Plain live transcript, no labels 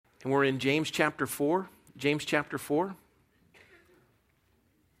and we're in James chapter 4. James chapter 4.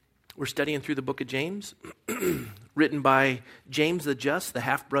 We're studying through the book of James, written by James the Just, the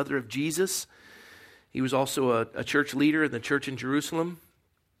half-brother of Jesus. He was also a church leader in the church in Jerusalem.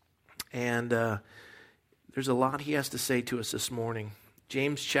 And there's a lot he has to say to us this morning.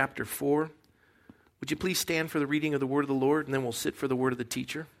 James chapter 4. Would you please stand for the reading of the word of the Lord, and then we'll sit for the word of the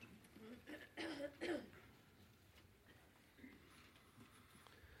teacher.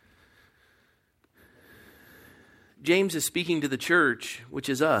 James is speaking to the church, which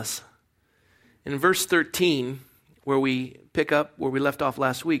is us. In verse 13, where we pick up where we left off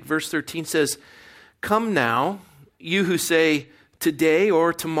last week, verse 13 says, "Come now, you who say, today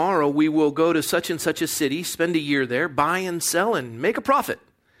or tomorrow we will go to such and such a city, spend a year there, buy and sell and make a profit.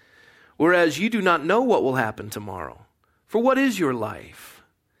 Whereas you do not know what will happen tomorrow. For what is your life?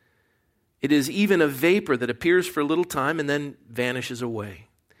 It is even a vapor that appears for a little time and then vanishes away.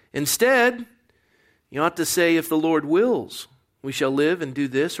 Instead, you ought to say, if the Lord wills, we shall live and do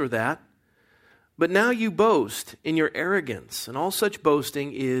this or that. But now you boast in your arrogance, and all such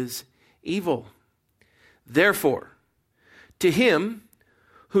boasting is evil. Therefore, to him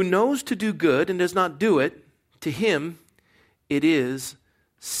who knows to do good and does not do it, to him it is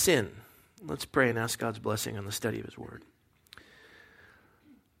sin." Let's pray and ask God's blessing on the study of his word.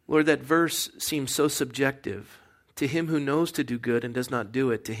 Lord, that verse seems so subjective. To him who knows to do good and does not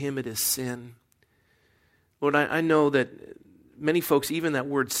do it, to him it is sin. Lord, I know that many folks, even that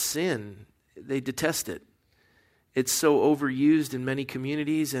word sin, they detest it. It's so overused in many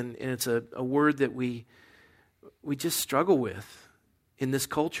communities, and it's a word that we just struggle with in this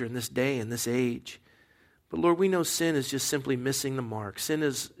culture, in this day, in this age. But Lord, we know sin is just simply missing the mark. Sin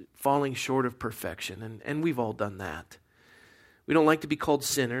is falling short of perfection, and we've all done that. We don't like to be called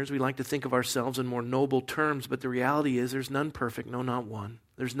sinners. We like to think of ourselves in more noble terms, but the reality is there's none perfect, no, not one.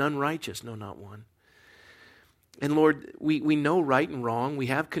 There's none righteous, no, not one. And Lord, we know right and wrong. We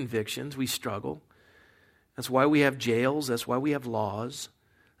have convictions. We struggle. That's why we have jails. That's why we have laws.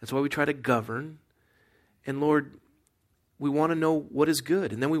 That's why we try to govern. And Lord, we want to know what is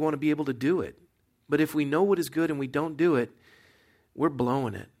good, and then we want to be able to do it. But if we know what is good and we don't do it, we're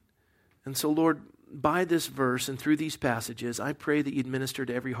blowing it. And so, Lord, by this verse and through these passages, I pray that you'd minister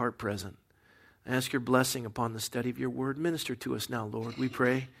to every heart present. I ask your blessing upon the study of your word. Minister to us now, Lord, we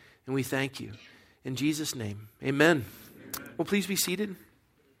pray, and we thank you. In Jesus' name, amen. Well, please be seated.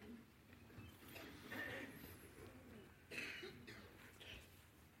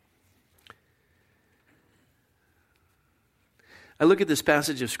 I look at this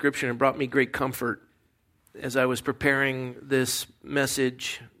passage of Scripture and it brought me great comfort as I was preparing this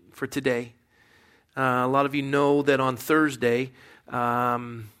message for today. A lot of you know that on Thursday,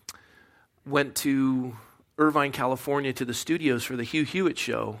 went to Irvine, California, to the studios for the Hugh Hewitt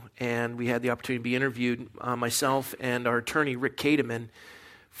Show, and we had the opportunity to be interviewed, myself and our attorney, Rick Kateman,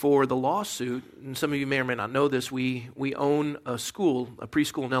 for the lawsuit. And some of you may or may not know this. We own a school, a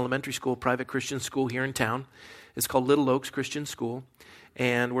preschool and elementary school, private Christian school here in town. It's called Little Oaks Christian School,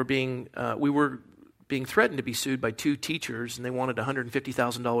 and we were being threatened to be sued by two teachers, and they wanted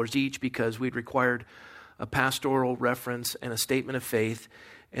 $150,000 each because we'd required a pastoral reference and a statement of faith,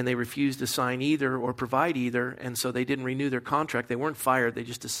 and they refused to sign either or provide either, and so they didn't renew their contract. They weren't fired. They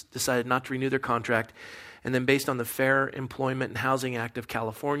just decided not to renew their contract. And then based on the Fair Employment and Housing Act of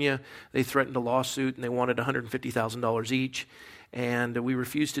California, they threatened a lawsuit, and they wanted $150,000 each. And we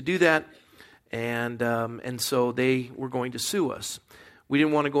refused to do that, and so they were going to sue us. We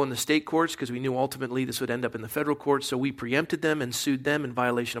didn't want to go in the state courts because we knew ultimately this would end up in the federal courts, so we preempted them and sued them in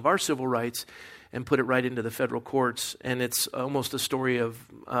violation of our civil rights and put it right into the federal courts. And it's almost a story of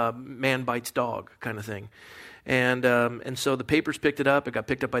man bites dog kind of thing. And so the papers picked it up. It got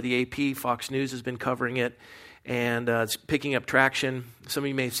picked up by the AP. Fox News has been covering it, and it's picking up traction. Some of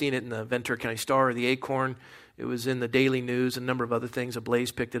you may have seen it in the Ventura County Star or the Acorn. It was in the Daily News, a number of other things. A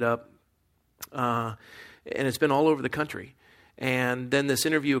Blaze picked it up. And it's been all over the country. And then this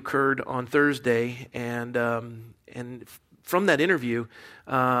interview occurred on Thursday, and from that interview,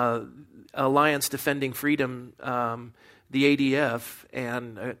 Alliance Defending Freedom, the ADF,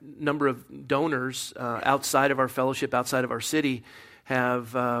 and a number of donors outside of our fellowship, outside of our city,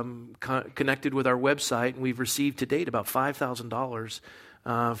 have connected with our website, and we've received to date about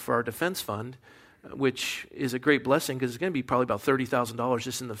 $5,000 for our defense fund, which is a great blessing because it's going to be probably about $30,000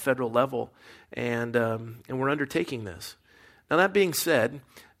 just in the federal level, and we're undertaking this. Now, that being said,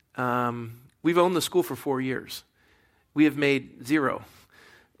 we've owned the school for 4 years. We have made zero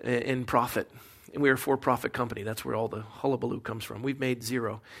in profit, and we are a for-profit company. That's where all the hullabaloo comes from. We've made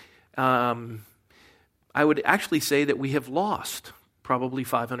zero. I would actually say that we have lost probably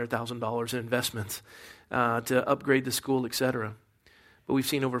 $500,000 in investments to upgrade the school, etc. But we've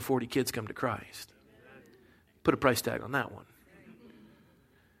seen over 40 kids come to Christ. Put a price tag on that one.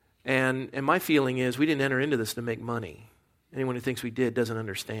 And my feeling is we didn't enter into this to make money. Anyone who thinks we did doesn't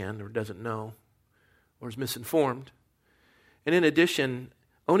understand or doesn't know or is misinformed. And in addition,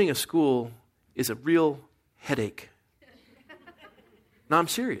 owning a school is a real headache. No, I'm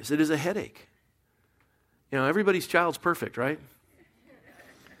serious. It is a headache. You know, everybody's child's perfect, right?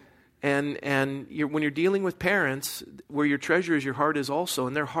 And when you're dealing with parents, where your treasure is, your heart is also,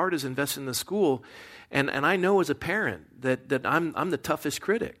 and their heart is invested in the school. And I know as a parent that I'm the toughest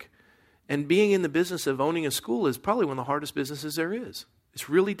critic. And being in the business of owning a school is probably one of the hardest businesses there is. It's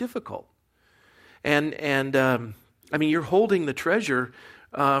really difficult. And I mean, you're holding the treasure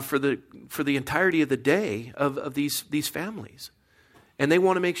for the entirety of the day of these families. And they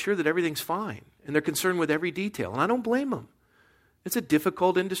want to make sure that everything's fine. And they're concerned with every detail. And I don't blame them. It's a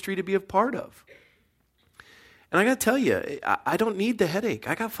difficult industry to be a part of. And I got to tell you, I don't need the headache.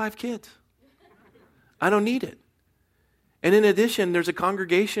 I got 5 kids. I don't need it. And in addition, there's a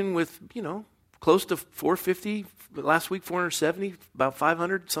congregation with, close to 450, last week 470, about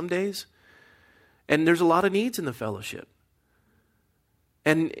 500 some days. And there's a lot of needs in the fellowship.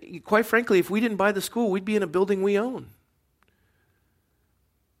 And quite frankly, if we didn't buy the school, we'd be in a building we own.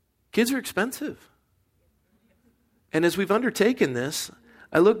 Kids are expensive. And as we've undertaken this,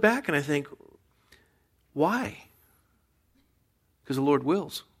 I look back and I think, why? Because the Lord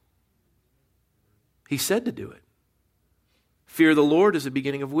wills. He said to do it. Fear of the Lord is the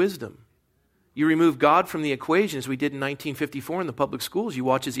beginning of wisdom. You remove God from the equation, as we did in 1954 in the public schools. You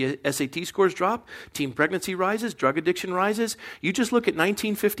watch as the SAT scores drop, teen pregnancy rises, drug addiction rises. You just look at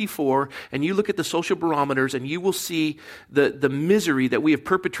 1954 and you look at the social barometers and you will see the misery that we have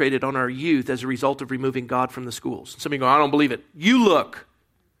perpetrated on our youth as a result of removing God from the schools. Some of you go, I don't believe it. You look.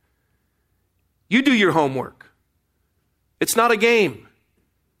 You do your homework. It's not a game.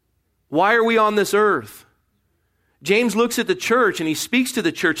 Why are we on this earth? James looks at the church and he speaks to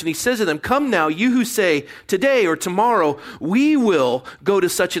the church and he says to them, come now, you who say today or tomorrow, we will go to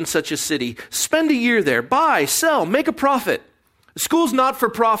such and such a city, spend a year there, buy, sell, make a profit. The school's not for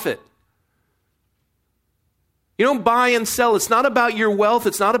profit. You don't buy and sell. It's not about your wealth.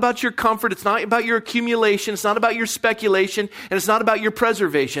 It's not about your comfort. It's not about your accumulation. It's not about your speculation. And it's not about your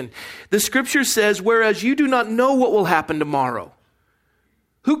preservation. The scripture says, whereas you do not know what will happen tomorrow.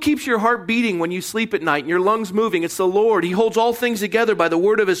 Who keeps your heart beating when you sleep at night and your lungs moving? It's the Lord. He holds all things together by the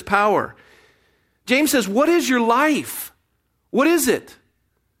word of his power. James says, what is your life? What is it?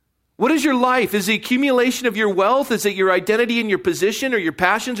 What is your life? Is it the accumulation of your wealth? Is it your identity and your position or your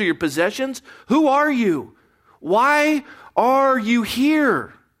passions or your possessions? Who are you? Why are you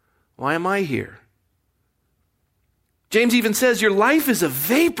here? Why am I here? James even says your life is a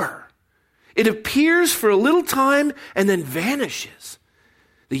vapor. It appears for a little time and then vanishes.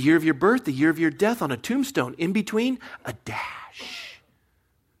 The year of your birth, the year of your death on a tombstone. In between, a dash.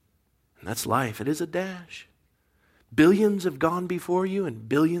 And that's life. It is a dash. Billions have gone before you and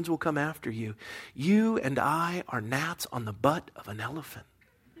billions will come after you. You and I are gnats on the butt of an elephant.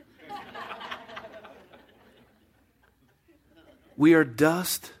 We are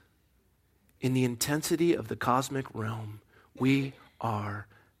dust in the intensity of the cosmic realm. We are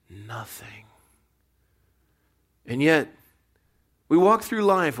nothing. And yet, we walk through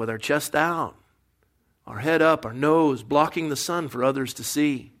life with our chest out, our head up, our nose blocking the sun for others to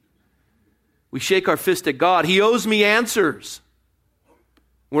see. We shake our fist at God. He owes me answers.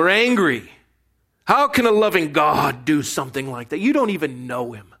 We're angry. How can a loving God do something like that? You don't even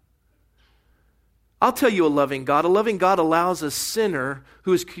know him. I'll tell you a loving God. A loving God allows a sinner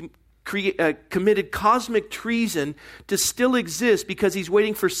who has committed cosmic treason to still exist because he's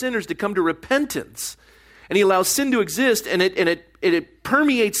waiting for sinners to come to repentance. And he allows sin to exist, and it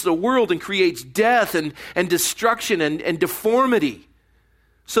permeates the world and creates death and destruction and deformity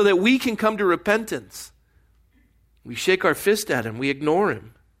so that we can come to repentance. We shake our fist at him. We ignore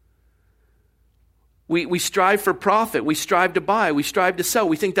him. We strive for profit. We strive to buy. We strive to sell.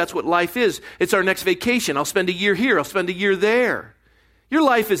 We think that's what life is. It's our next vacation. I'll spend a year here. I'll spend a year there. Your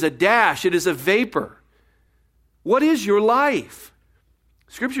life is a dash. It is a vapor. What is your life?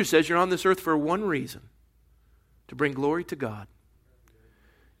 Scripture says you're on this earth for one reason. To bring glory to God.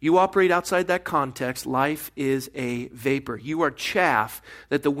 You operate outside that context, life is a vapor. You are chaff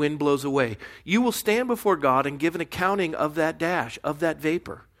that the wind blows away. You will stand before God and give an accounting of that dash, of that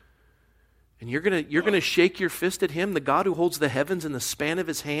vapor. And you're gonna shake your fist at him, the God who holds the heavens in the span of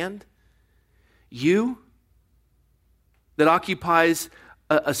his hand. You that occupies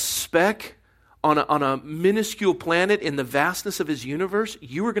a speck on a minuscule planet in the vastness of his universe,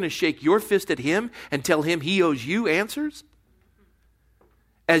 you are going to shake your fist at him and tell him he owes you answers?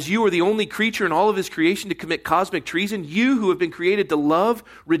 As you are the only creature in all of his creation to commit cosmic treason, you who have been created to love,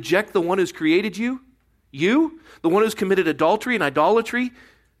 reject the one who's created you? You? The one who's committed adultery and idolatry?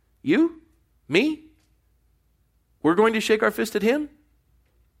 You? Me? We're going to shake our fist at him?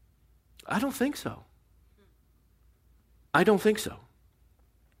 I don't think so. I don't think so.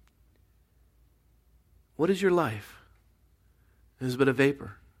 What is your life? It is but a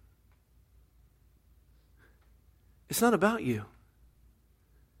vapor. It's not about you.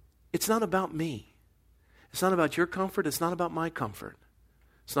 It's not about me. It's not about your comfort. It's not about my comfort.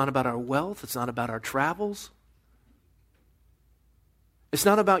 It's not about our wealth. It's not about our travels. It's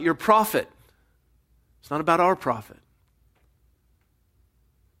not about your profit. It's not about our profit.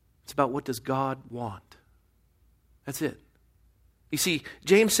 It's about what does God want. That's it. You see,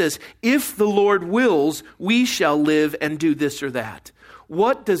 James says, if the Lord wills, we shall live and do this or that.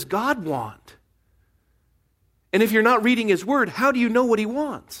 What does God want? And if you're not reading his word, how do you know what he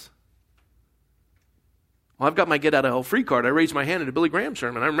wants? Well, I've got my get out of hell free card. I raised my hand at a Billy Graham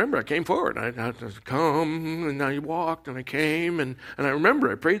sermon. I remember I came forward. I come, and I walked, and I came, and I remember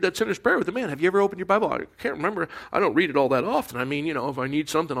I prayed that sinner's prayer with the man. Have you ever opened your Bible? I can't remember. I don't read it all that often. I mean, if I need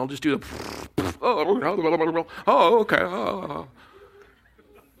something, I'll just do the, oh, okay. Oh.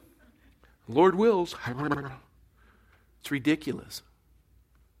 Lord wills. It's ridiculous.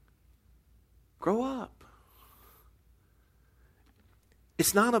 Grow up.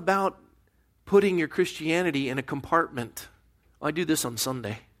 It's not about putting your Christianity in a compartment. I do this on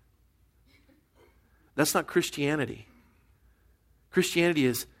Sunday. That's not Christianity. Christianity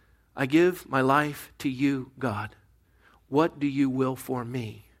is, I give my life to you, God. What do you will for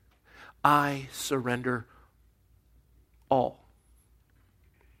me? I surrender all.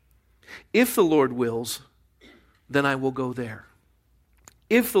 If the Lord wills, then I will go there.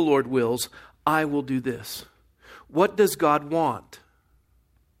 If the Lord wills, I will do this. What does God want?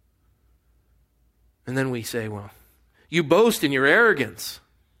 And then we say, well, you boast in your arrogance.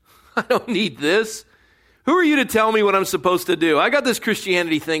 I don't need this. Who are you to tell me what I'm supposed to do? I got this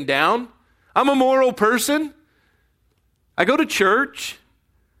Christianity thing down. I'm a moral person. I go to church.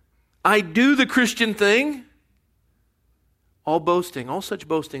 I do the Christian thing. All boasting, all such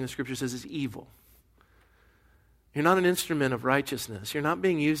boasting, the Scripture says, is evil. You're not an instrument of righteousness. You're not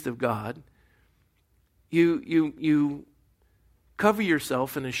being used of God. You cover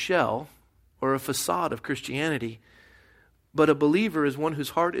yourself in a shell or a facade of Christianity, but a believer is one whose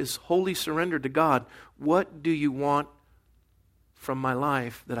heart is wholly surrendered to God. What do you want from my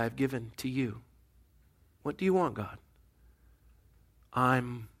life that I've given to you? What do you want, God?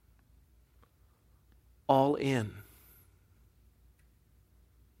 I'm all in.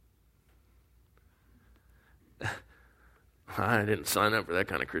 I didn't sign up for that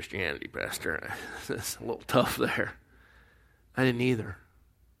kind of Christianity, Pastor. It's a little tough there. I didn't either.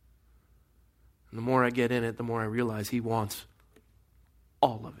 And the more I get in it, the more I realize he wants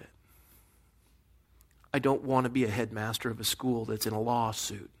all of it. I don't want to be a headmaster of a school that's in a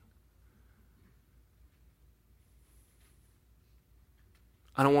lawsuit.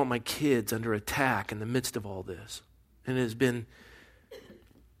 I don't want my kids under attack in the midst of all this. And it has been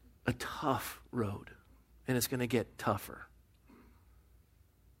a tough road. And it's going to get tougher.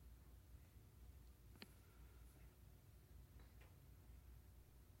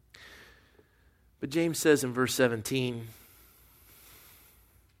 But James says in verse 17,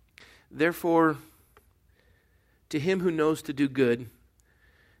 therefore, to him who knows to do good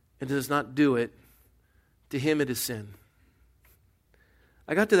and does not do it, to him it is sin.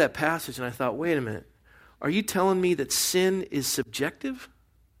 I got to that passage and I thought, wait a minute. Are you telling me that sin is subjective?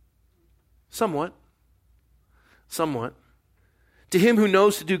 Somewhat. Somewhat. To him who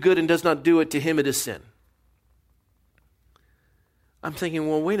knows to do good and does not do it, to him it is sin. I'm thinking,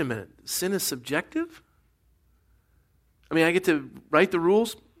 well, wait a minute. Sin is subjective? I mean, I get to write the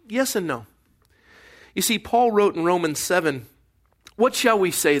rules? Yes and no. You see, Paul wrote in Romans 7, what shall we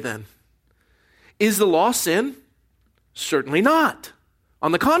say then? Is the law sin? Certainly not.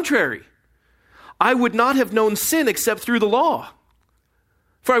 On the contrary, I would not have known sin except through the law.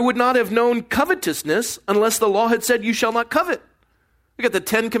 For I would not have known covetousness unless the law had said, you shall not covet. We got the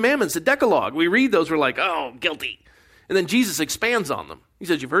 10 Commandments, the Decalogue. We read those, we're like, oh, guilty. And then Jesus expands on them. He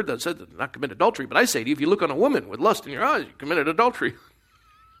says, you've heard that said that not commit adultery. But I say to you, if you look on a woman with lust in your eyes, you committed adultery.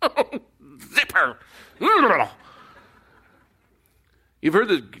 Zipper. You've heard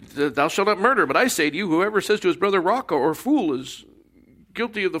that thou shalt not murder. But I say to you, whoever says to his brother, Raka or fool, is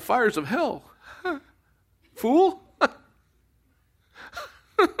guilty of the fires of hell. Fool?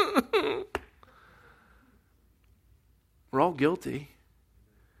 We're all guilty.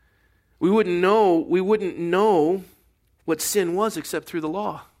 We wouldn't know what sin was except through the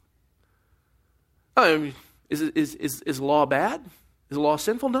law. I mean, is law bad? Is the law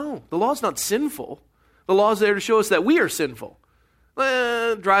sinful? No. The law's not sinful. The law's there to show us that we are sinful.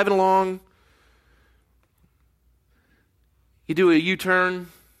 Driving along, you do a U-turn,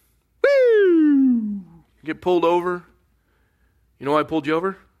 woo! You get pulled over. You know why I pulled you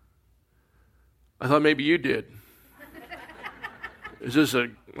over? I thought maybe you did. Is this a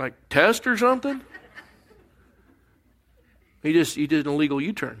test or something? You did an illegal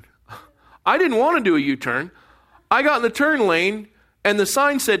U-turn. I didn't want to do a U-turn. I got in the turn lane and the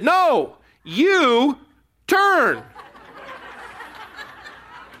sign said, "No, you turn."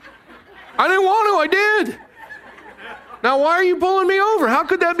 I didn't want to, I did. Now why are you pulling me over? How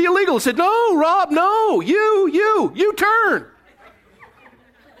could that be illegal? It said, "No, Rob, no, you turn."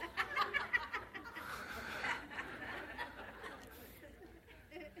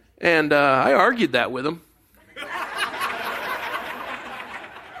 And I argued that with him.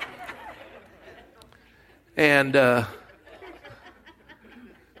 And I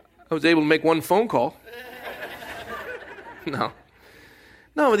was able to make one phone call.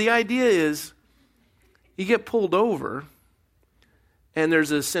 No, the idea is you get pulled over and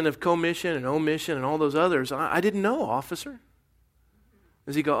there's a sin of commission and omission and all those others. I didn't know, officer.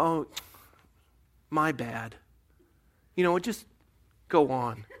 Does he go, "Oh, my bad. You know what, just go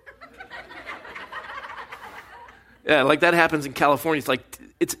on." Yeah, like that happens in California.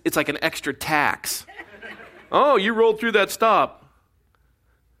 It's like an extra tax. "Oh, you rolled through that stop."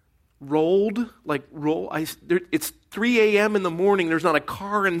 Rolled? It's 3 a.m. in the morning. There's not a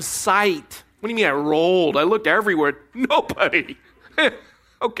car in sight. What do you mean I rolled? I looked everywhere. Nobody.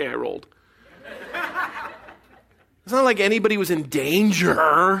 Okay, I rolled. It's not like anybody was in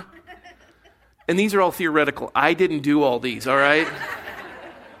danger. And these are all theoretical. I didn't do all these, all right?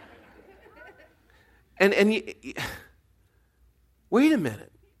 And wait a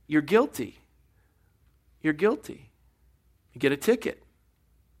minute. You're guilty. You're guilty. You get a ticket.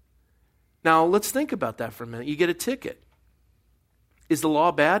 Now, let's think about that for a minute. You get a ticket. Is the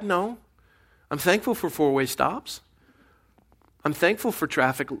law bad? No. I'm thankful for four-way stops. I'm thankful for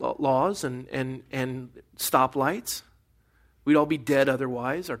traffic laws and stoplights. We'd all be dead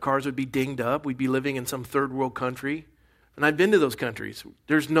otherwise. Our cars would be dinged up. We'd be living in some third world country. And I've been to those countries.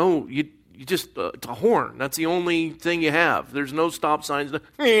 There's no, you just, it's a horn. That's the only thing you have. There's no stop signs.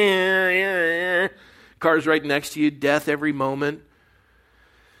 Cars right next to you, death every moment.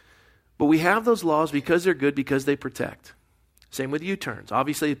 But we have those laws because they're good, because they protect. Same with U-turns.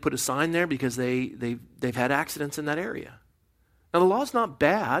 Obviously, they put a sign there because they've had accidents in that area. Now, the law's not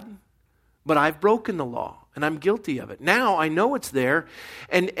bad, but I've broken the law, and I'm guilty of it. Now, I know it's there,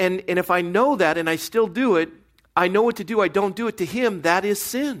 and if I know that and I still do it, I know what to do. I don't do it to him. That is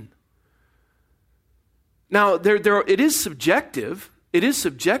sin. Now, it is subjective. It is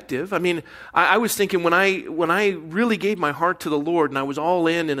subjective. I mean, I was thinking when I really gave my heart to the Lord and I was all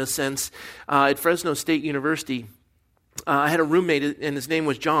in a sense, at Fresno State University, I had a roommate and his name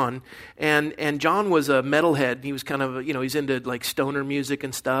was John, and John was a metalhead. He was kind of, he's into like stoner music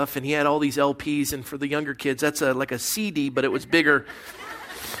and stuff, and he had all these LPs, and for the younger kids, that's like a CD, but it was bigger.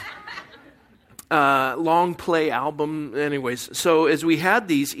 Long play album. Anyways, so as we had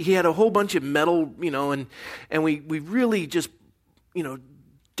these, he had a whole bunch of metal, and we really just,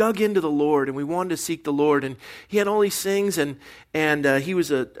 dug into the Lord, and we wanted to seek the Lord, and he had all these things, and he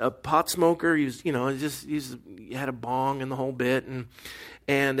was a pot smoker. He was, he had a bong and the whole bit,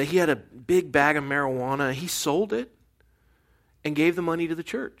 and he had a big bag of marijuana. He sold it and gave the money to the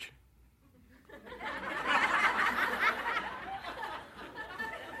church.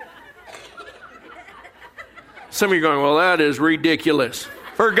 Some of you are going, "Well, that is ridiculous.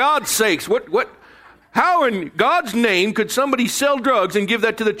 For God's sakes, what? How in God's name could somebody sell drugs and give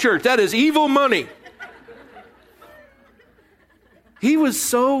that to the church? That is evil money." He was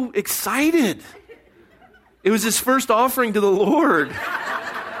so excited. It was his first offering to the Lord.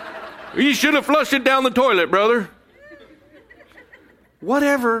 "You should have flushed it down the toilet, brother."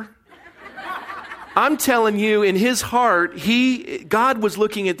 Whatever. I'm telling you, in his heart, God was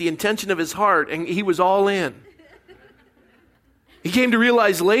looking at the intention of his heart, and he was all in. He came to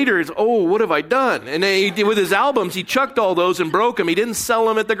realize later, what have I done? And with his albums, he chucked all those and broke them. He didn't sell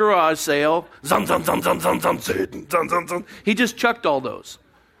them at the garage sale. Zun, zun, zun, zun, zun, zun, zun, zun, zun, zun. He just chucked all those.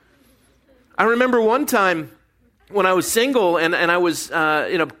 I remember one time when I was single and I was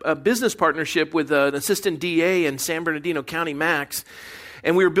in a business partnership with an assistant DA in San Bernardino County, Max,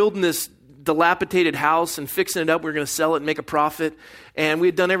 and we were building this dilapidated house and fixing it up. We were going to sell it and make a profit. And we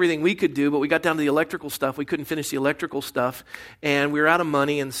had done everything we could do, but we got down to the electrical stuff. We couldn't finish the electrical stuff, and we were out of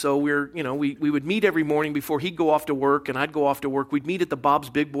money. And so we would meet every morning before he'd go off to work and I'd go off to work. We'd meet at the Bob's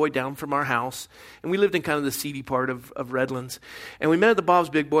Big Boy down from our house, and we lived in kind of the seedy part of Redlands. And we met at the Bob's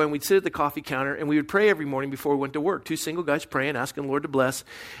Big Boy, and we'd sit at the coffee counter, and we would pray every morning before we went to work. Two single guys praying, asking the Lord to bless.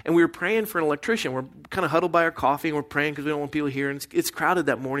 And we were praying for an electrician. We're kind of huddled by our coffee, and we're praying because we don't want people to hear. And it's crowded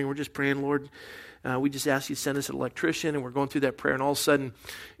that morning. We're just praying, Lord, we just asked you to send us an electrician, and we're going through that prayer, and all of a sudden,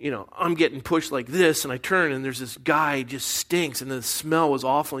 I'm getting pushed like this, and I turn, and there's this guy just stinks, and the smell was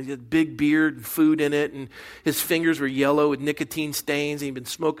awful. He had a big beard and food in it, and his fingers were yellow with nicotine stains, and he'd been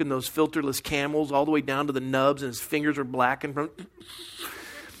smoking those filterless Camels all the way down to the nubs, and his fingers were blackened from.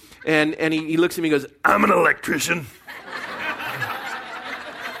 And he looks at me and goes, "I'm an electrician."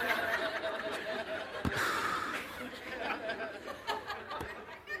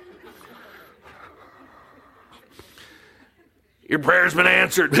 Your prayer's been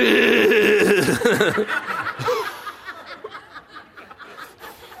answered.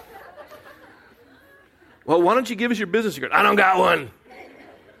 Well, why don't you give us your business card? I don't got one.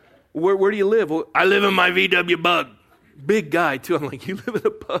 Where do you live? Well, I live in my VW Bug. Big guy, too. I'm like, you live in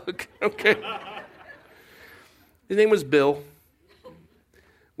a Bug? Okay. His name was Bill.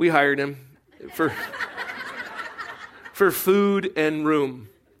 We hired him for food and room.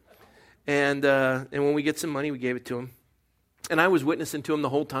 And when we get some money, we gave it to him. And I was witnessing to him the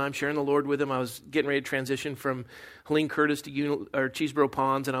whole time, sharing the Lord with him. I was getting ready to transition from Helene Curtis to Cheeseboro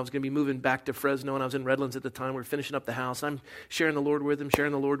Ponds, and I was going to be moving back to Fresno, and I was in Redlands at the time. We were finishing up the house. I'm sharing the Lord with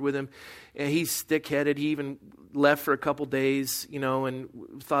him. And he's stick-headed. He even left for a couple days, and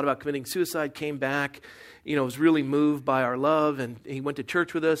thought about committing suicide, came back, was really moved by our love, and he went to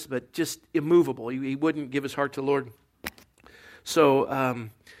church with us, but just immovable. He wouldn't give his heart to the Lord. So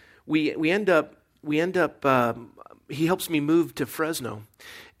we end up he helps me move to Fresno,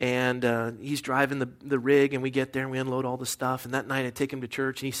 and he's driving the rig, and we get there, and we unload all the stuff, and that night I take him to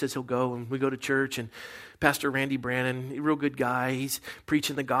church, and he says he'll go, and we go to church, and Pastor Randy Brannon, a real good guy, he's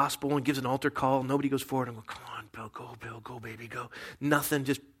preaching the gospel and gives an altar call. Nobody goes forward. I go, "Come on, Bill, go, baby, go." Nothing,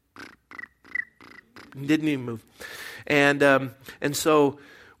 just didn't even move. And so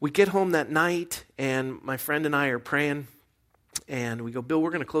we get home that night, and my friend and I are praying. And we go, "Bill, we're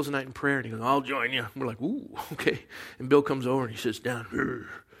going to close the night in prayer." And he goes, "I'll join you." We're like, "Ooh, okay." And Bill comes over and he sits down.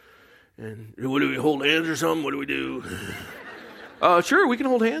 And what do we hold hands or something? What do we do? Sure, we can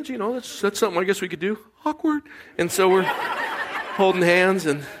hold hands. That's something I guess we could do. Awkward. And so we're holding hands,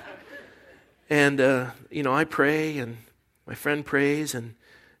 and I pray, and my friend prays, and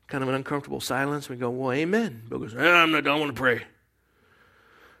kind of an uncomfortable silence. We go, "Well, amen." Bill goes, "I'm not done. I want to pray."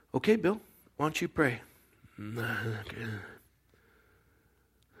 "Okay, Bill, why don't you pray?" Okay.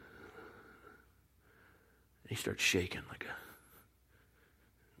 He starts shaking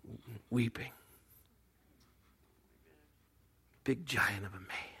weeping. Big giant of a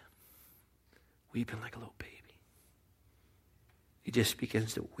man, weeping like a little baby. He just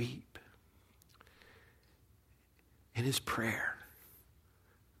begins to weep. In his prayer,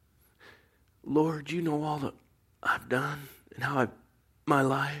 "Lord, you know all that I've done and how my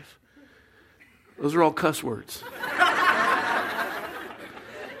life." Those are all cuss words.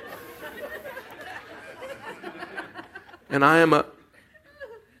 And I am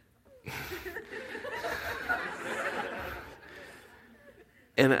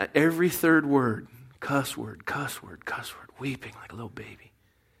and every third word, cuss word, weeping like a little baby.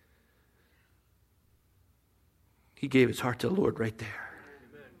 He gave his heart to the Lord right there.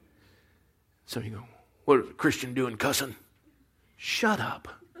 Some of you go, "What is a Christian doing cussing?" Shut up.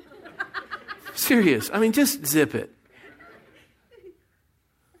 Serious. Just zip it.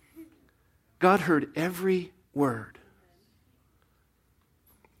 God heard every word.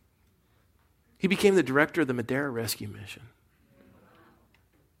 He became the director of the Madera Rescue Mission.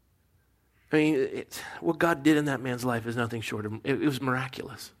 What God did in that man's life is nothing short of, it was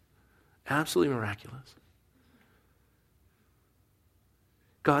miraculous. Absolutely miraculous.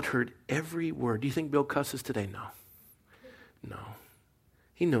 God heard every word. Do you think Bill cusses today? No.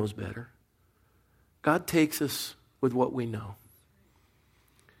 He knows better. God takes us with what we know.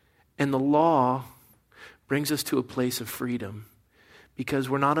 And the law brings us to a place of freedom, because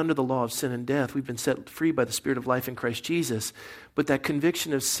we're not under the law of sin and death. We've been set free by the Spirit of life in Christ Jesus. But that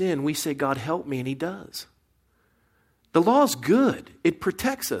conviction of sin, we say, "God, help me," and he does. The law is good. It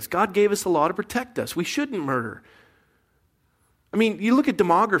protects us. God gave us the law to protect us. We shouldn't murder. You look at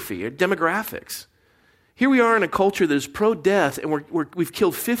demography, or demographics. Here we are in a culture that is pro-death, and we've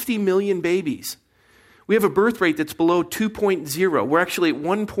killed 50 million babies. We have a birth rate that's below 2.0. We're actually at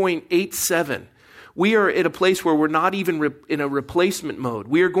 1.87. we are at a place where we're not even in a replacement mode.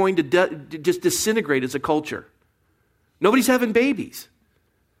 We are going to just disintegrate as a culture. Nobody's having babies.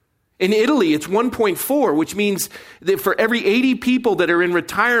 In Italy, it's 1.4, which means that for every 80 people that are in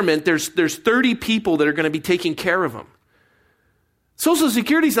retirement, there's 30 people that are going to be taking care of them. Social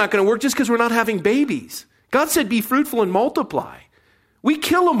Security is not going to work just because we're not having babies. God said, be fruitful and multiply. We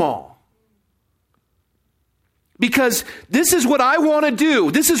kill them all. Because this is what I want to do.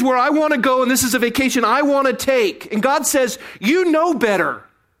 This is where I want to go, and this is a vacation I want to take. And God says, you know better.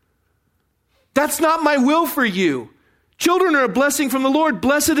 That's not my will for you. Children are a blessing from the Lord.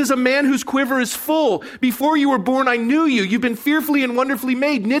 Blessed is a man whose quiver is full. Before you were born, I knew you. You've been fearfully and wonderfully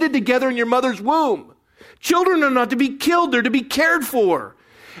made, knitted together in your mother's womb. Children are not to be killed. They're to be cared for.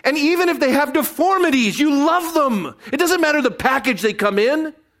 And even if they have deformities, you love them. It doesn't matter the package they come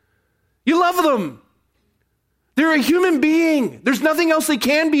in. You love them. They're a human being. There's nothing else they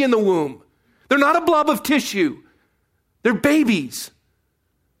can be in the womb. They're not a blob of tissue. They're babies.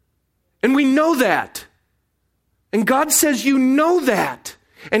 And we know that. And God says, you know that.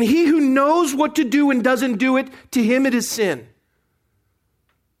 And he who knows what to do and doesn't do it, to him it is sin.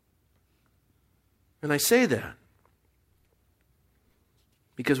 And I say that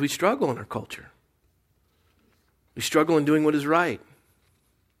because we struggle in our culture. We struggle in doing what is right.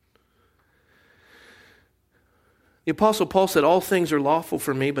 The Apostle Paul said, all things are lawful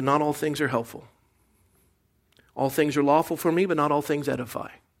for me, but not all things are helpful. All things are lawful for me, but not all things edify.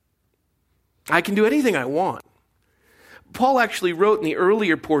 I can do anything I want. Paul actually wrote in the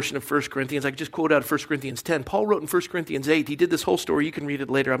earlier portion of 1 Corinthians, I just quote out of 1 Corinthians 10. Paul wrote in 1 Corinthians 8, he did this whole story. You can read it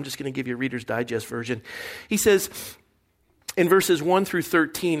later. I'm just going to give you a Reader's Digest version. He says in verses 1 through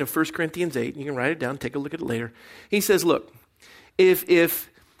 13 of 1 Corinthians 8, you can write it down, take a look at it later. He says, look, if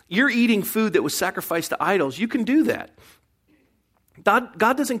you're eating food that was sacrificed to idols, you can do that. God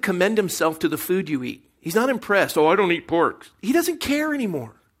doesn't commend himself to the food you eat. He's not impressed. Oh, I don't eat pork. He doesn't care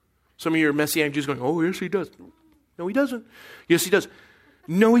anymore. Some of you are Messianic Jews going, oh, yes, he does. No, he doesn't. Yes, he does.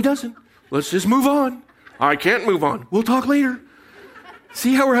 No, he doesn't. Let's just move on. I can't move on. We'll talk later.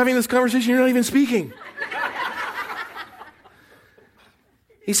 See how we're having this conversation? You're not even speaking.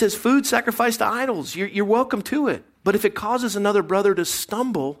 He says, food sacrificed to idols, you're welcome to it. But if it causes another brother to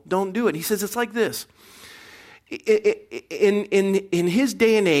stumble, don't do it. He says it's like this. In his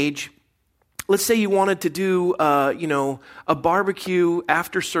day and age, let's say you wanted to do a barbecue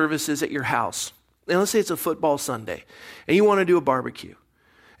after services at your house. And let's say it's a football Sunday, and you want to do a barbecue.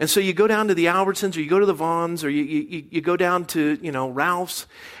 And so you go down to the Albertsons, or you go to the Vons, or you go down to Ralph's,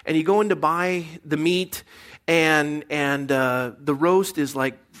 and you go in to buy the meat, and the roast is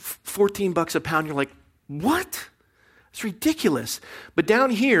like $14 a pound. You're like, what? It's ridiculous. But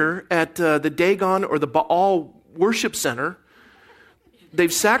down here at the Dagon or the Baal Worship Center,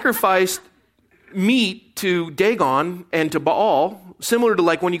 they've sacrificed meat to Dagon and to Baal, similar to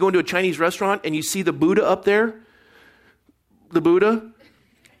like when you go into a Chinese restaurant and you see the Buddha up there, the Buddha,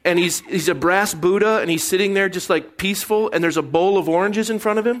 and he's a brass Buddha and he's sitting there just like peaceful, and there's a bowl of oranges in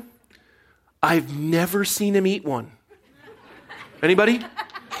front of him. I've never seen him eat one. Anybody?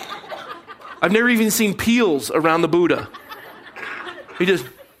 I've never even seen peels around the Buddha. He just...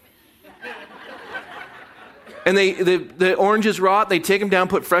 And the oranges rot, they take them down,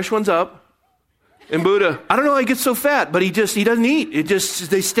 put fresh ones up. And Buddha, I don't know how he gets so fat, but he doesn't eat.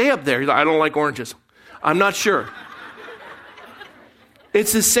 They stay up there. He's like, I don't like oranges. I'm not sure.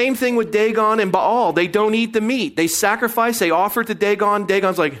 It's the same thing with Dagon and Baal. They don't eat the meat. They sacrifice, they offer it to Dagon.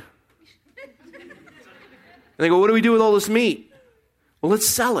 Dagon's like, and they go, what do we do with all this meat? Well, let's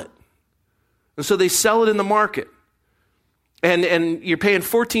sell it. And so they sell it in the market. And you're paying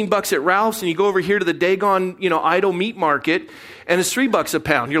 $14 at Ralph's, and you go over here to the Dagon, idol meat market, and it's $3 a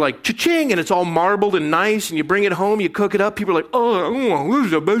pound. You're like, cha-ching, and it's all marbled and nice, and you bring it home, you cook it up. People are like, oh, this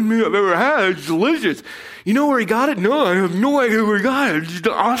is the best meat I've ever had. It's delicious. You know where he got it? No, I have no idea where he got it. It's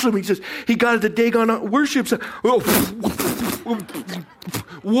awesome. He says, he got it at the Dagon worship center.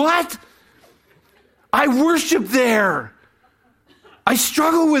 What? I worship there. I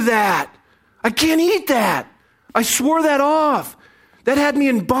struggle with that. I can't eat that. I swore that off. That had me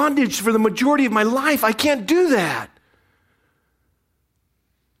in bondage for the majority of my life. I can't do that.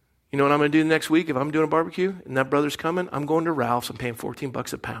 You know what I'm going to do next week if I'm doing a barbecue and that brother's coming? I'm going to Ralph's. I'm paying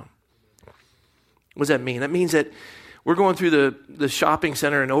 $14 a pound. What does that mean? That means that we're going through the shopping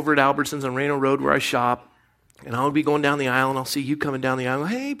center and over at Albertsons on Reno Road where I shop, and I'll be going down the aisle and I'll see you coming down the aisle.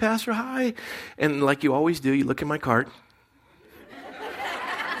 Hey, Pastor, hi. And like you always do, you look at my cart.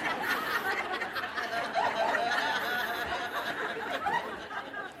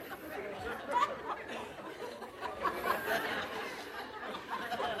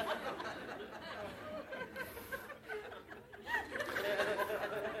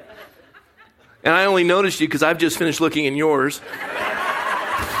 And I only noticed you because I've just finished looking in yours.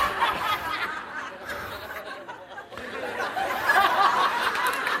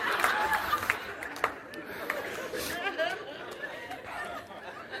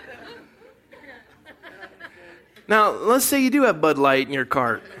 Now, let's say you do have Bud Light in your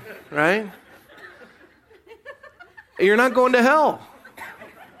cart, right? You're not going to hell.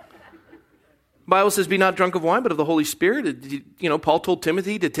 The Bible says, be not drunk of wine, but of the Holy Spirit. You know, Paul told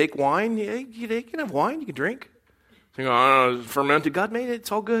Timothy to take wine. You can have wine, you can drink. You go, oh, fermented. God made it,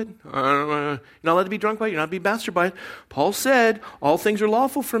 it's all good. You're not allowed to be drunk by it, you're not to be bastard by it. Paul said, all things are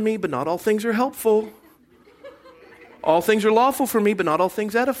lawful for me, but not all things are helpful. All things are lawful for me, but not all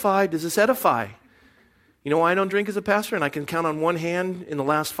things edify. Does this edify? You know why I don't drink as a pastor? And I can count on one hand in the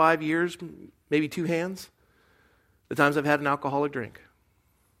last 5 years, maybe two hands, the times I've had an alcoholic drink.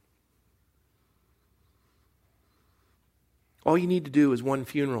 All you need to do is one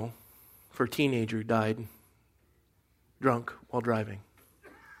funeral for a teenager who died drunk while driving.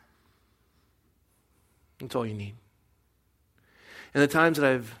 That's all you need. And the times that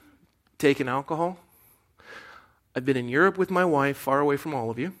I've taken alcohol, I've been in Europe with my wife, far away from all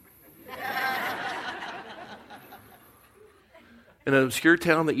of you. In an obscure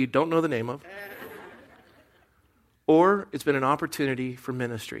town that you don't know the name of. Or it's been an opportunity for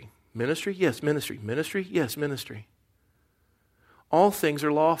ministry. Ministry? Yes, ministry. Ministry? Yes, ministry. All things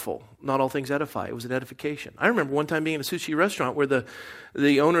are lawful. Not all things edify. It was an edification. I remember one time being in a sushi restaurant where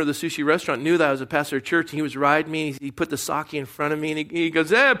the owner of the sushi restaurant knew that I was a pastor of church, and he was riding me. He put the sake in front of me, and he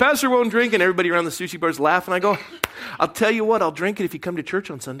goes, hey, pastor won't drink. And everybody around the sushi bar is laughing. I go, I'll tell you what, I'll drink it if you come to church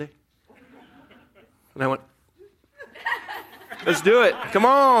on Sunday. And I went, let's do it. Come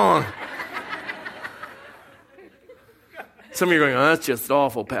on. Some of you are going, oh, that's just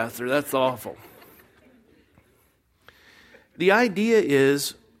awful, Pastor. That's awful. The idea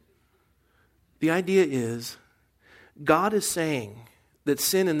is, God is saying that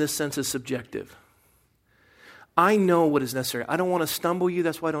sin in this sense is subjective. I know what is necessary. I don't want to stumble you.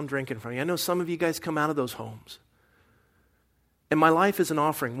 That's why I don't drink in front of you. I know some of you guys come out of those homes. And my life is an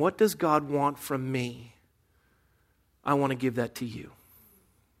offering. What does God want from me? I want to give that to you.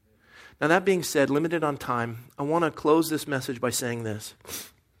 Now, that being said, limited on time, I want to close this message by saying this.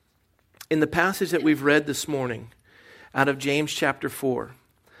 In the passage that we've read this morning, out of James chapter 4,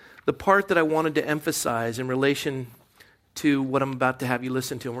 the part that I wanted to emphasize in relation to what I'm about to have you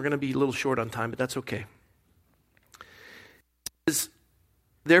listen to, and we're going to be a little short on time, but that's okay. It says,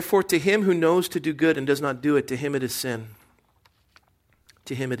 therefore, to him who knows to do good and does not do it, to him it is sin.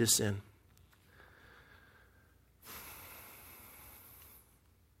 To him it is sin.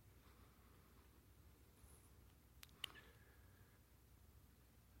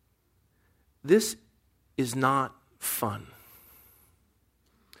 This is not fun.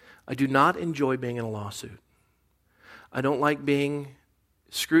 I do not enjoy being in a lawsuit. I don't like being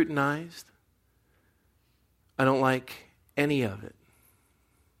scrutinized. I don't like any of it.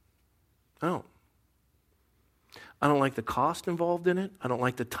 I don't. I don't like the cost involved in it. I don't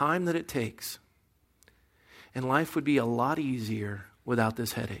like the time that it takes. And life would be a lot easier without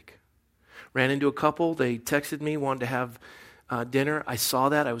this headache. Ran into a couple. They texted me, wanted to have dinner. I saw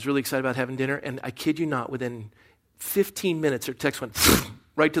that. I was really excited about having dinner. And I kid you not, within 15 minutes, their text went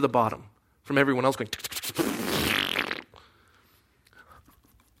right to the bottom from everyone else going.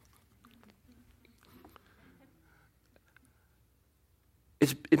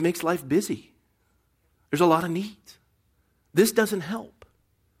 It makes life busy. There's a lot of needs. This doesn't help.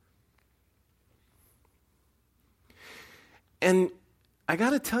 And I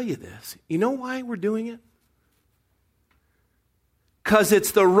got to tell you this. You know why we're doing it? Because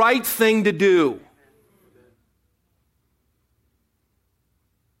it's the right thing to do.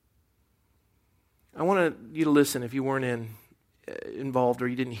 I want you to listen if you weren't involved or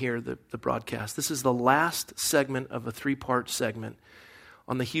you didn't hear the broadcast. This is the last segment of a 3-part segment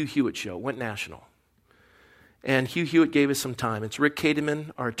on the Hugh Hewitt Show. It went national. And Hugh Hewitt gave us some time. It's Rick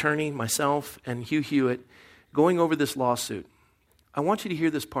Kateman, our attorney, myself, and Hugh Hewitt going over this lawsuit. I want you to hear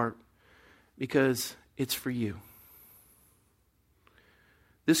this part because it's for you.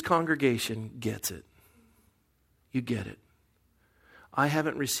 This congregation gets it. You get it. I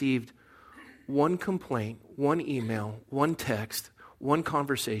haven't received one complaint, one email, one text, one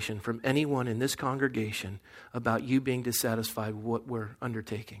conversation from anyone in this congregation about you being dissatisfied with what we're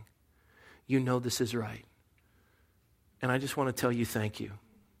undertaking. You know this is right. And I just want to tell you thank you.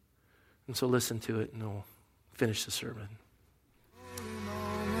 And so listen to it and we'll finish the sermon.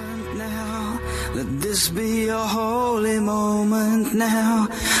 Now, Let this be a holy moment now.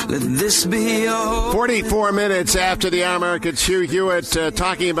 Let this be a 44 minutes after the hour mark, it's Hugh Hewitt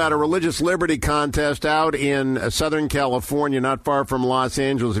talking about a religious liberty contest out in Southern California, not far from Los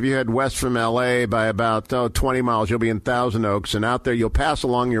Angeles. If you head west from L.A. by about 20 miles, you'll be in Thousand Oaks, and out there you'll pass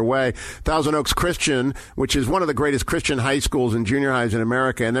along your way Thousand Oaks Christian, which is one of the greatest Christian high schools and junior highs in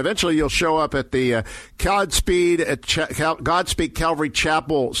America, and eventually you'll show up at the Godspeed Calvary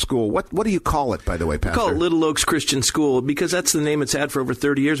Chapel School. What do you call it, by the way, Pastor? We call it Little Oaks Christian School because that's the name it's had for over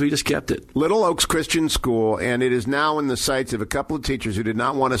 30 years. We just kept it. Little Oaks Christian School, and it is now in the sights of a couple of teachers who did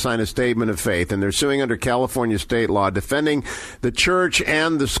not want to sign a statement of faith, and they're suing under California state law. Defending the church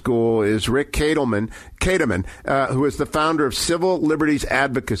and the school is Rick Kateman, who is the founder of Civil Liberties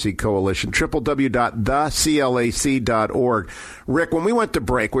Advocacy Coalition, www.theclac.org. Rick, when we went to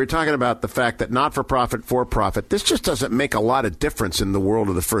break, we were talking about the fact that not-for-profit, for-profit, this just doesn't make a lot of difference in the world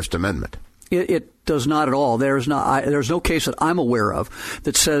of the First Amendment. It does not at all. There's no case that I'm aware of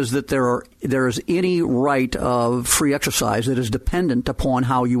that says that there is any right of free exercise that is dependent upon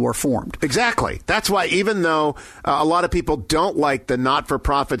how you are formed. Exactly. That's why even though a lot of people don't like the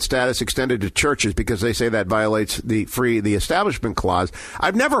not-for-profit status extended to churches because they say that violates the Establishment Clause,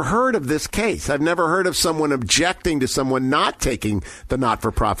 I've never heard of this case. I've never heard of someone objecting to someone not taking the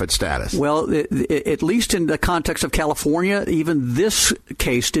not-for-profit status. Well, at least in the context of California, even this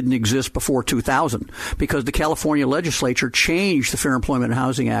case didn't exist before 2000. Because the California legislature changed the Fair Employment and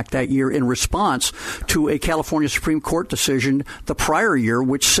Housing Act that year in response to a California Supreme Court decision the prior year,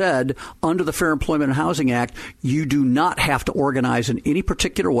 which said under the Fair Employment and Housing Act, you do not have to organize in any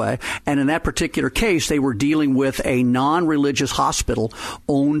particular way. And in that particular case, they were dealing with a non-religious hospital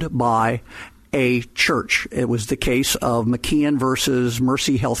owned by a church. It was the case of McKeon versus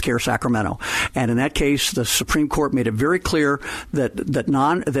Mercy Healthcare Sacramento. And in that case, the Supreme Court made it very clear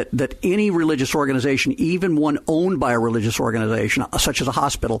that any religious organization, even one owned by a religious organization, such as a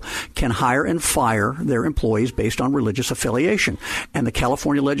hospital, can hire and fire their employees based on religious affiliation. And the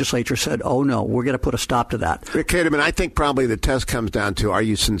California legislature said, oh, no, we're going to put a stop to that. Rick Kateman, I think probably the test comes down to, are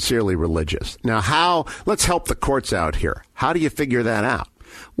you sincerely religious? Now, let's help the courts out here. How do you figure that out?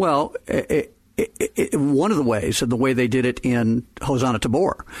 Well, one of the ways, and the way they did it in Hosanna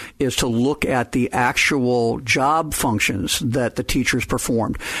Tabor, is to look at the actual job functions that the teachers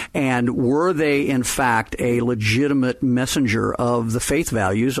performed. And were they, in fact, a legitimate messenger of the faith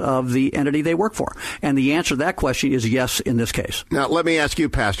values of the entity they work for? And the answer to that question is yes in this case. Now, let me ask you,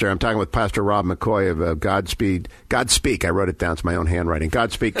 Pastor. I'm talking with Pastor Rob McCoy of Godspeak. I wrote it down. It's my own handwriting.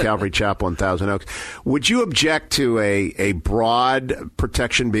 Godspeak Calvary Chapel in Thousand Oaks. Would you object to a broad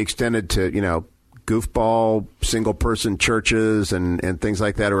protection be extended to, goofball single-person churches and things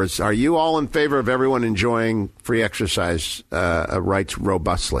like that? Or are you all in favor of everyone enjoying free exercise rights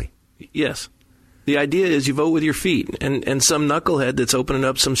robustly? Yes. The idea is you vote with your feet. And some knucklehead that's opening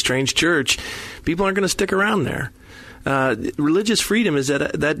up some strange church, people aren't going to stick around there. Religious freedom is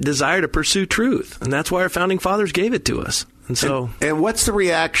that desire to pursue truth. And that's why our founding fathers gave it to us. And so, and what's the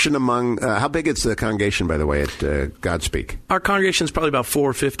reaction among, how big is the congregation, by the way, at Godspeak? Our congregation is probably about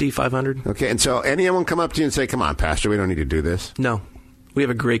 450, 500. Okay, and so anyone come up to you and say, come on, Pastor, we don't need to do this? No. We have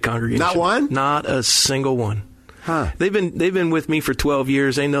a great congregation. Not one? Not a single one. Huh. They've been with me for 12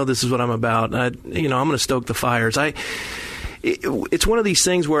 years. They know this is what I'm about. I'm going to stoke the fires. It's one of these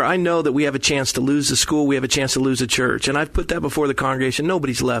things where I know that we have a chance to lose the school, we have a chance to lose the church, and I've put that before the congregation.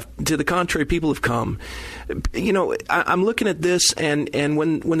 Nobody's left. To the contrary, people have come. I'm looking at this, and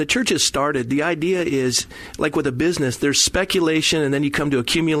when the churches started, the idea is, like with a business, there's speculation, and then you come to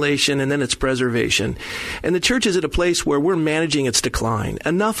accumulation, and then it's preservation. And the church is at a place where we're managing its decline.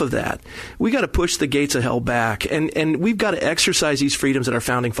 Enough of that. We got to push the gates of hell back, and we've got to exercise these freedoms that our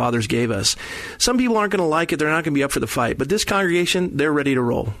founding fathers gave us. Some people aren't going to like it. They're not going to be up for the fight. But this congregation, they're ready to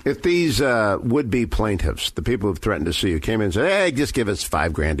roll. If these would-be plaintiffs, the people who've threatened to sue you, came in and said, hey, just give us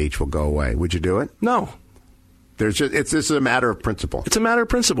 $5,000 each, we'll go away, would you do it? No. This is a matter of principle. It's a matter of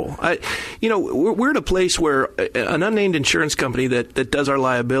principle. We're at a place where an unnamed insurance company that does our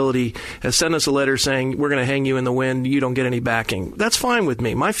liability has sent us a letter saying, we're going to hang you in the wind, you don't get any backing. That's fine with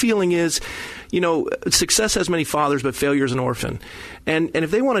me. My feeling is, success has many fathers, but failure is an orphan. And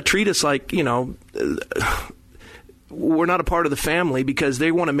if they want to treat us like, we're not a part of the family because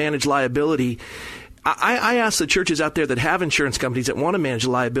they want to manage liability, I ask the churches out there that have insurance companies that want to manage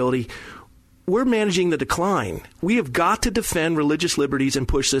liability, we're managing the decline. We have got to defend religious liberties and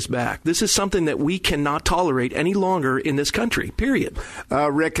push this back. This is something that we cannot tolerate any longer in this country, period.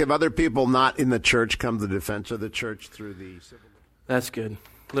 Rick, have other people not in the church come to the defense of the church through the civil? That's good.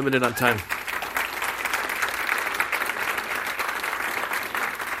 Limited on time.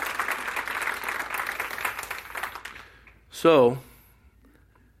 So,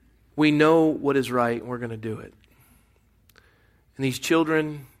 we know what is right, and we're going to do it. And these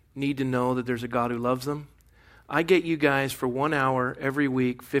children need to know that there's a God who loves them. I get you guys for 1 hour every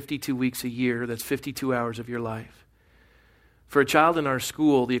week, 52 weeks a year. That's 52 hours of your life. For a child in our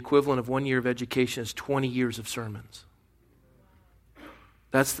school, the equivalent of 1 year of education is 20 years of sermons.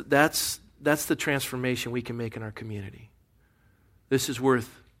 That's the transformation we can make in our community. This is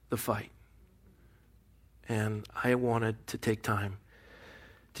worth the fight. And I wanted to take time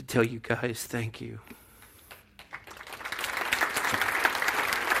to tell you guys thank you.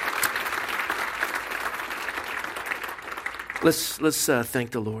 Let's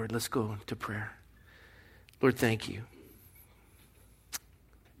thank the Lord. Let's go to prayer. Lord, thank you.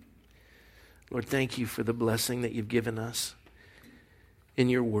 Lord, thank you for the blessing that you've given us in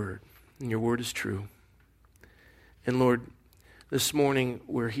your word. And your word is true. And Lord, this morning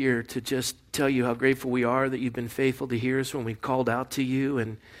we're here to just tell you how grateful we are that you've been faithful to hear us when we've called out to you.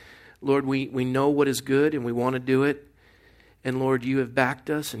 And Lord, we know what is good and we want to do it. And Lord, you have backed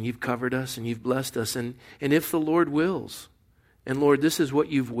us and you've covered us and you've blessed us. And if the Lord wills, and Lord, this is what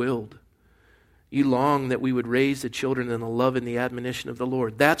you've willed. You long that we would raise the children in the love and the admonition of the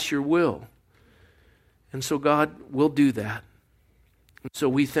Lord. That's your will. And so God, we'll do that. And so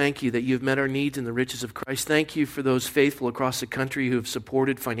we thank you that you've met our needs in the riches of Christ. Thank you for those faithful across the country who have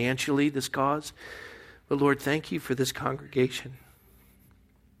supported financially this cause. But Lord, thank you for this congregation.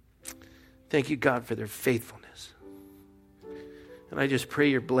 Thank you, God, for their faithfulness. And I just pray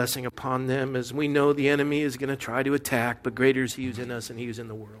your blessing upon them as we know the enemy is going to try to attack, but greater is he who's in us and he who's in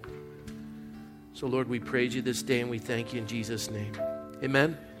the world. So Lord, we praise you this day and we thank you in Jesus' name.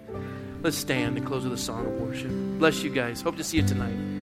 Amen. Let's stand and close with a song of worship. Bless you guys. Hope to see you tonight.